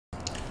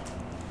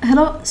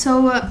Hello,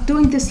 so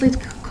doing this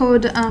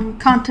Leetcode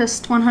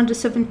contest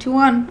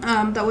 171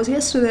 that was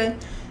yesterday.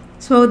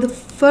 So the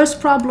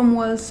first problem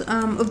was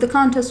of the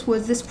contest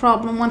was this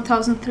problem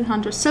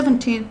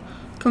 1317,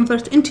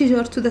 convert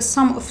integer to the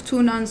sum of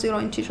two non-zero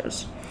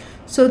integers.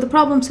 So the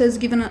problem says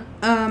given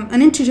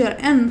an integer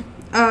n,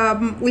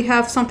 we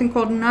have something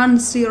called no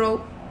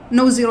zero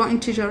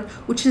integer,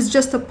 which is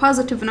just a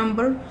positive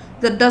number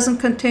that doesn't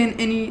contain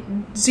any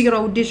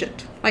zero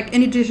digit, like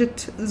any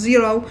digit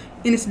zero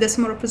in its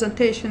decimal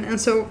representation.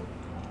 And so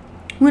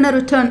we're going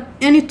to return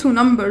any two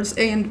numbers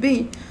a and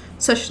b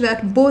such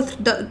that both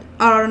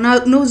are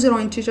no zero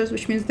integers,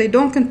 which means they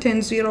don't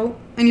contain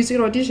any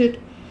zero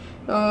digit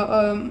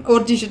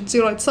or digit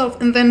zero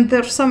itself, and then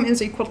their sum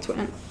is equal to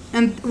n.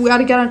 And we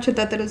are guaranteed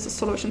that there is a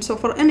solution. So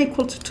for n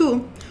equal to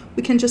 2,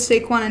 we can just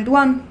take 1 and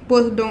 1,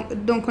 both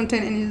don't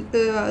contain any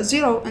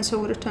zero, and so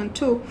we return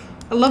 2.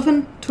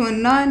 11, 2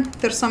 and 9,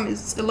 their sum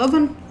is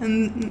 11,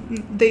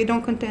 and they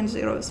don't contain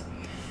zeros.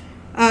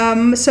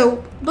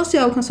 So let's see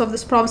how we can solve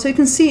this problem. So you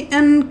can see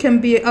n can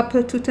be up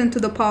to 10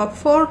 to the power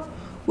 4,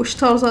 which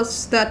tells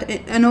us that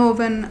an O of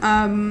n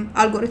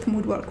algorithm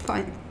would work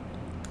fine.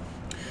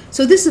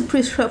 So this is a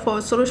pretty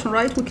straightforward solution,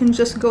 right? We can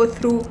just go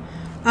through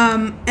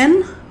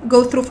n,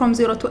 go through from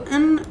 0 to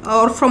n,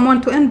 or from 1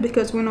 to n,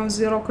 because we know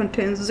 0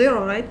 contains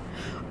 0, right?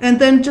 And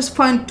then just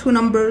find two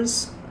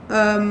numbers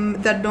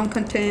that don't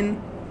contain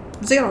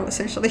 0,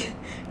 essentially.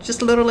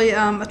 Just literally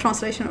a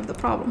translation of the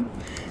problem.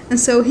 And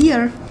so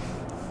here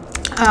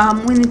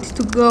we need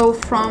to go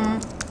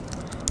from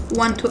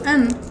 1 to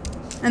n,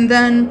 and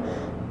then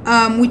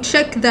we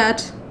check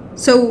that.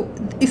 So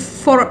if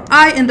for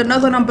I and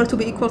another number to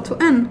be equal to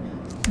n,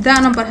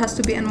 that number has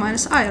to be n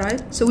minus I,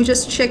 right? So we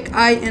just check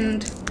I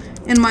and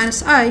n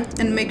minus I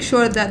and make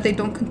sure that they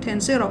don't contain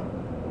 0.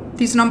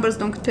 These numbers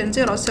don't contain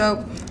 0.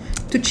 So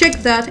to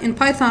check that in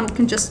Python, we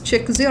can just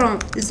check 0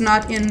 is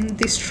not in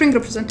the string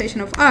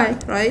representation of I,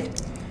 right?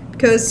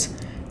 Because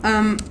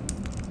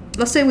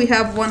let's say we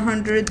have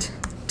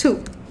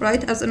 102,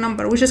 right, as a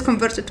number. We just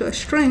convert it to a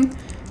string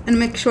and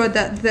make sure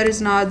that there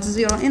is not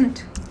 0 in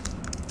it.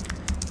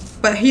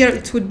 But here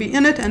it would be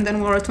in it, and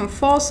then we'll return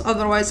false.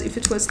 Otherwise, if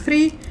it was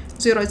 3,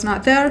 0 is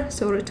not there,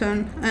 so we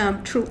return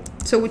true.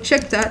 So we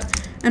check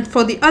that. And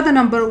for the other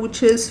number,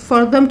 which is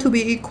for them to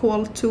be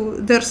equal to,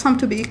 their sum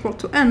to be equal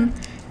to n,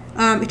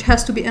 it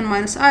has to be n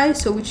minus I,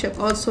 so we check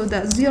also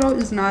that 0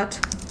 is not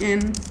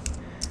in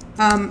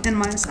n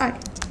minus I,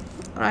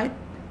 right?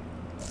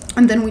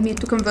 And then we need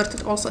to convert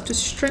it also to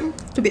string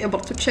to be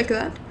able to check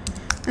that.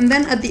 And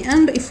then at the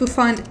end, if we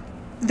find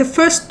the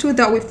first two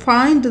that we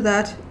find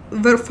that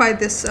verify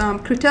this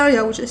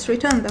criteria, we just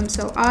return them,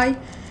 so I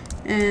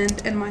and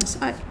n minus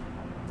I.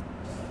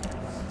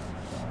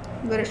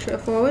 Very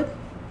straightforward.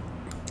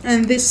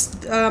 And this,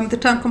 the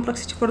time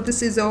complexity for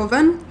this is O of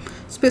n,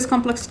 space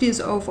complexity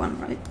is O of 1,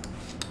 right?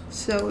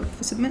 So if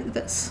we submit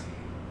this,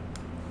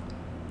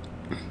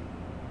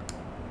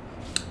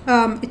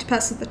 it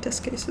passes the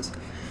test cases.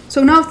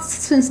 So now,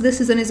 since this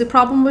is an easy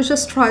problem, we'll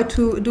just try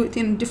to do it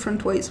in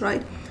different ways,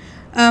 right?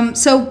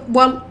 So,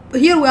 well,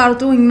 here we are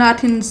doing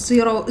not in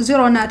 0,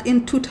 not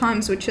in 2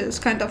 times, which is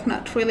kind of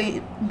not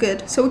really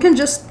good. So we can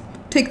just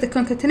take the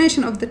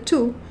concatenation of the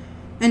two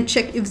and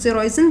check if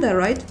 0 is in there,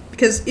 right?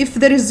 Because if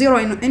there is 0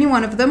 in any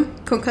one of them,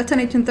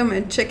 concatenating them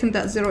and checking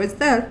that 0 is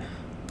there,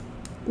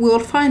 we will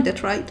find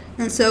it, right?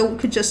 And so we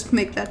could just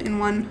make that in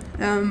one,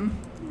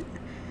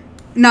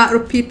 not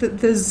repeat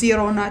the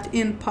 0 not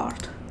in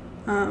part.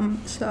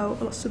 So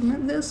I'll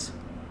submit this.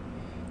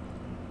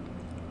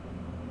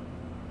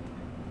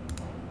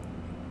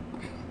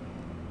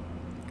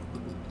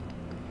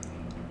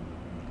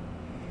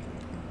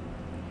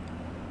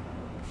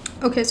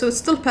 Okay, so it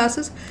still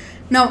passes.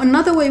 Now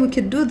another way we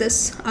could do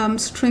this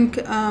string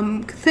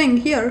thing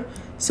here.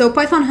 So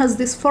Python has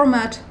this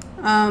format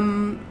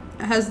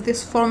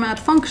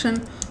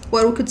function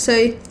where we could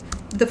say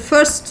put the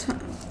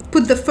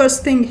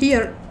first thing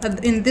here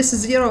in this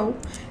 0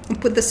 and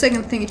put the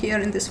second thing here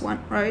in this 1,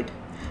 right?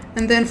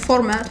 And then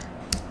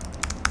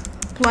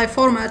apply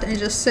format and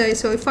just say,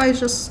 so if I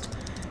just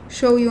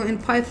show you in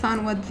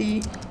Python what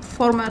the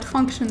format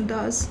function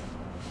does.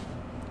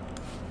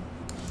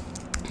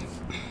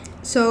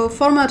 So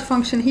format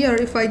function here,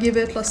 if I give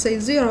it, let's say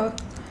 0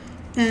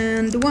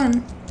 and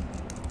 1,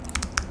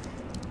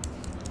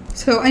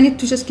 so I need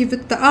to just give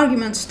it the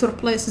arguments to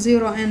replace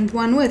 0 and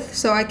 1 with.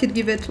 So I could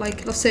give it,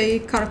 like, let's say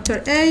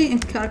character A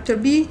and character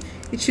B,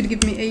 it should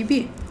give me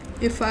AB.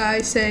 If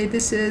I say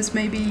this is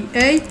maybe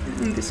A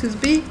and this is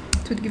B,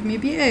 it would give me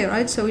BA,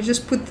 right? So we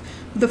just put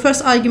the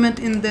first argument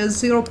in the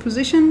 0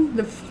 position,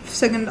 the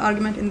second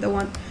argument in the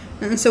 1.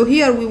 And so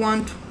here we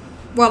want,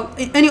 well,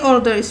 any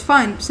order is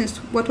fine, since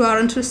what we are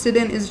interested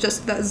in is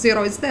just that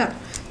 0 is there.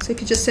 So you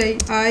could just say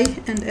I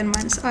and n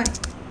minus I.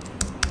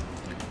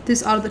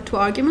 These are the two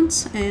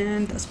arguments,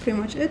 and that's pretty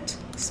much it.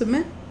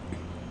 Submit.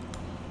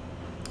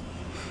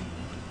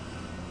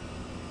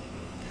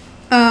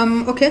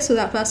 Okay, so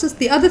that passes.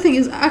 The other thing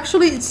is,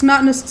 actually, it's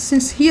not,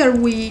 since here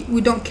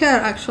we don't care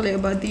actually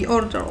about the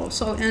order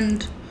also,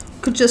 and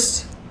could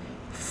just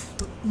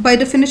by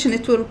definition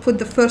it will put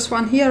the first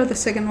one here, the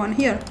second one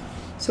here.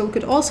 So we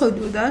could also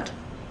do that.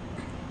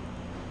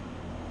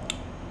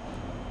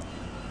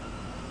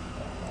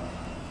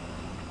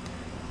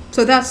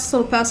 So that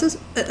still passes.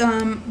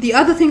 The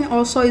other thing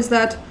also is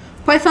that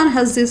Python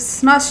has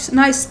this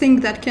nice thing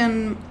that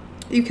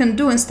you can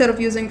do. Instead of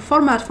using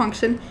format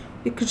function,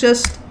 you could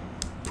just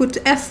put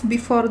f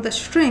before the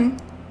string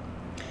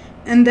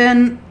and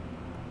then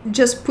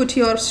just put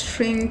your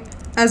string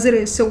as it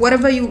is. So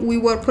whatever we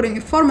were putting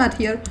in format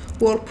here,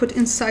 we'll put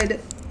inside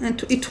it,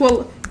 and it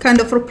will kind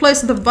of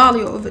replace the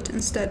value of it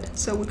instead.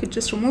 So we could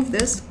just remove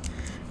this,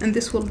 and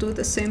this will do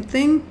the same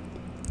thing,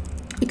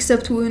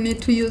 except we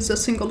need to use a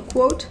single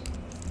quote,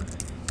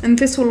 and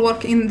this will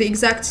work in the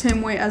exact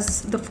same way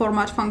as the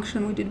format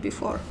function we did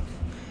before.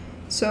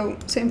 So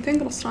same thing,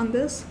 let's run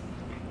this.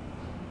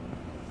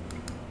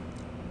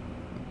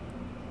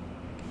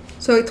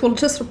 So it will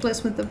just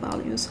replace with the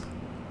values.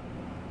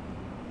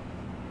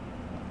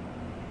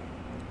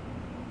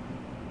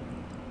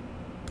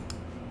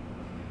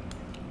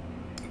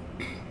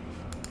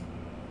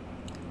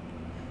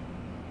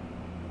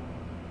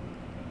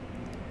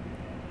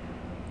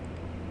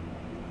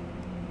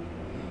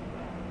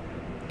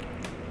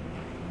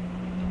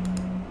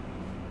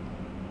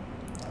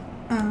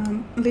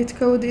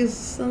 Leetcode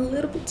is a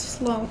little bit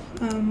slow.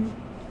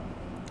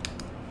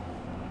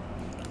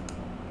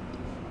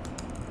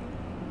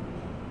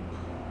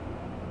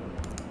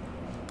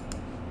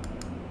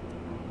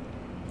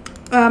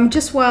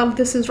 Just while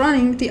this is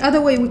running, the other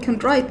way we can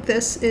write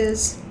this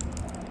is,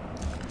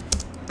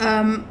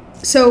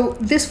 so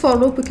this for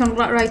loop we can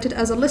write it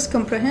as a list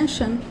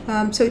comprehension.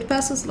 So it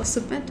passes, let's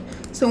submit.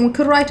 So we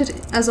could write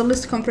it as a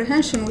list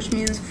comprehension, which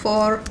means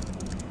for,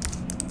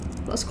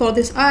 let's call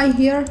this I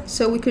here.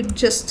 So we could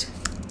just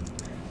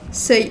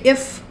say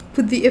if,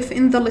 put the if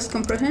in the list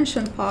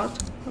comprehension part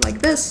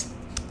like this.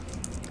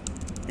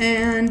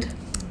 And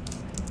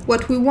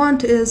what we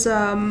want is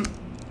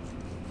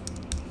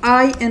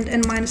I and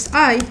n minus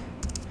I.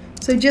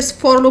 So just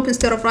for loop,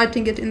 instead of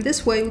writing it in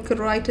this way, we could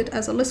write it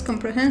as a list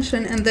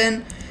comprehension and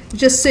then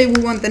just say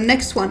we want the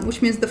next one,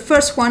 which means the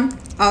first one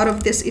out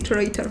of this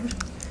iterator.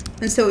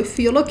 And so if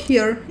you look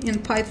here in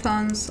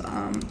Python's,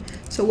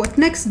 so what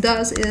next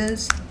does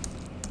is,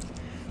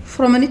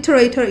 from an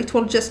iterator, it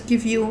will just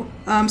give you,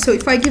 so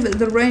if I give it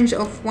the range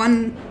of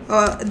 1,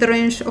 the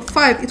range of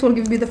 5, it will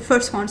give me the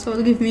first one, so it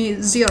will give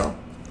me 0.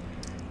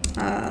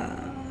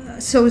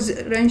 So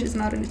range is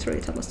not an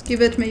iterator. Let's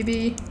give it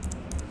maybe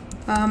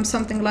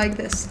something like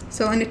this.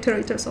 So an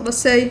iterator. So let's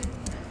say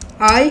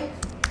I,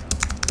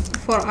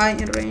 for I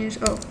in range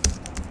of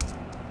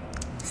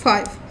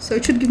 5. So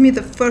it should give me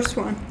the first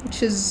one,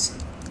 which is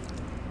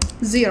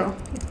 0.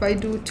 If I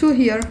do 2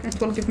 here, it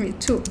will give me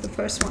 2, the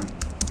first one.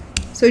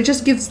 So it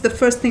just gives the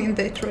first thing in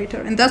the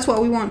iterator, and that's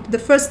what we want. The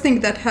first thing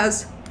that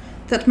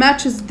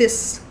matches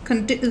this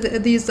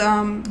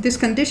this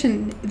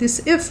condition,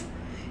 this if,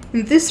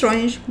 in this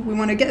range, we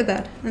want to get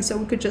that. And so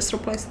we could just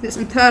replace this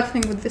entire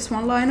thing with this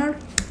one-liner,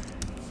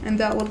 and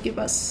that will give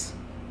us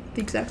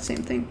the exact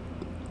same thing.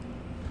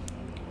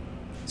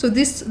 So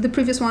the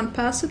previous one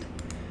passed.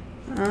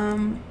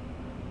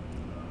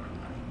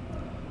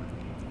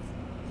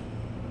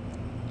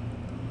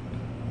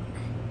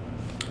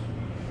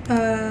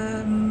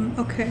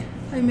 Okay,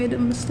 I made a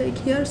mistake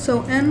here.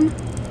 So n,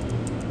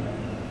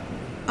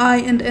 I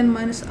and n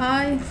minus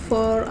I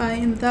for I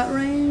in that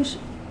range.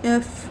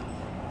 If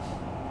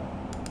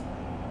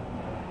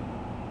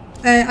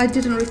I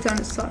didn't return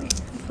it, sorry,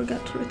 I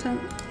forgot to return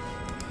it.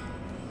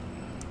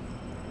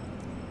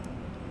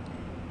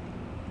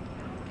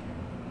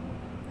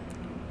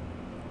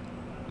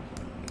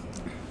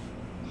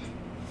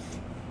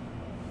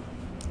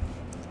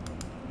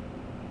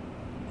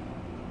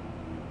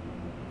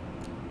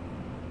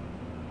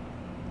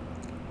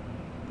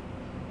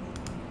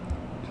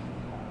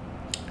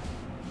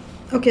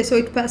 Okay, so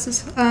it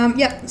passes.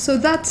 Yeah, so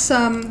that's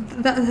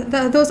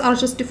those are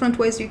just different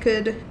ways you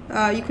could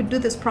do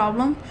this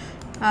problem.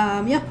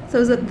 Yeah,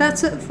 so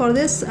that's it for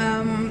this.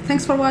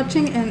 Thanks for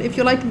watching, and if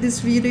you like this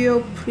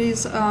video,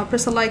 please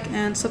press a like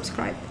and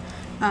subscribe.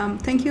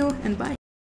 Thank you and bye.